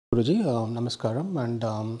Guruji, namaskaram, and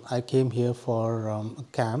I came here for a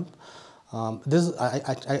camp.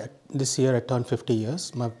 This year I turned 50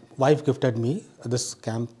 years. My wife gifted me this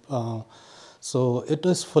camp, so it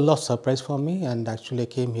was full of surprise for me. And actually, I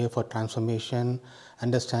came here for transformation,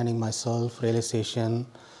 understanding myself, realization.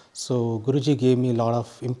 So Guruji gave me a lot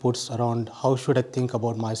of inputs around how should I think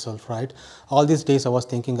about myself. Right, all these days I was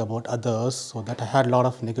thinking about others, so that I had a lot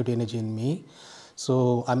of negative energy in me.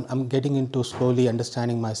 So I'm getting into slowly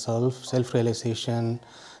understanding myself, self-realization.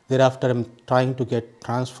 Thereafter, I'm trying to get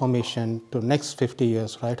transformation to next 50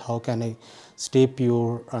 years, right? How can I stay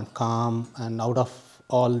pure and calm and out of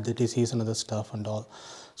all the disease and other stuff and all.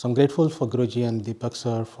 So I'm grateful for Guruji and Deepak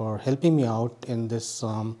sir for helping me out in this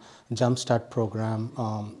Jumpstart program,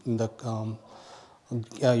 in the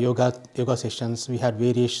yoga sessions. We had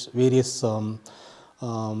various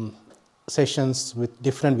sessions with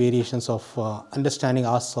different variations of understanding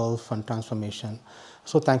ourselves and transformation.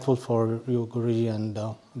 So thankful for you, Guruji and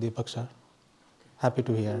Deepak sir. Happy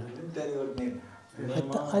to hear. You didn't tell your name.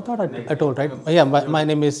 I thought I told, right? Yeah, my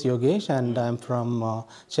name is Yogesh and I'm from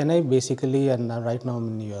Chennai basically, and right now I'm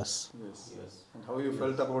in the US. Yes. And how you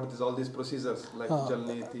felt about all these procedures like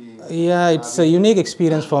𝗘𝘅𝗽𝗍𝗍𝗍𝗍? Yeah, it's a unique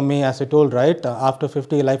experience for me, as I told, right? After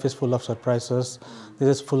 50, life is full of surprises. This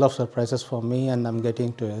is full of surprises for me, and I'm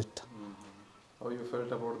getting to it. How you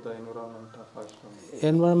felt about the environment of ashram?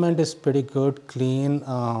 Environment is pretty good, clean.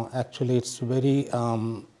 Actually, it's very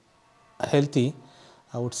healthy.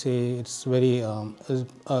 I would say it's very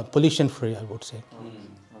pollution free, I would say.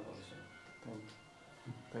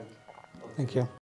 Thank you. Thank you.